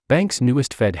Bank's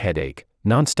newest Fed headache,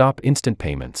 Nonstop instant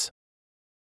payments.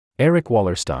 Eric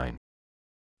Wallerstein.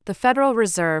 The Federal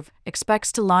Reserve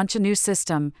expects to launch a new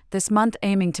system this month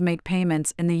aiming to make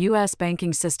payments in the U.S.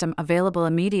 banking system available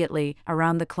immediately,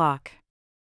 around the clock.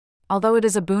 Although it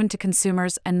is a boon to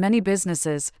consumers and many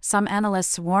businesses, some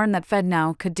analysts warn that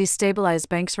FedNow could destabilize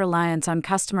banks' reliance on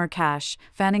customer cash,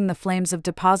 fanning the flames of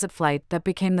deposit flight that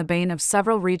became the bane of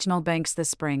several regional banks this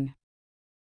spring.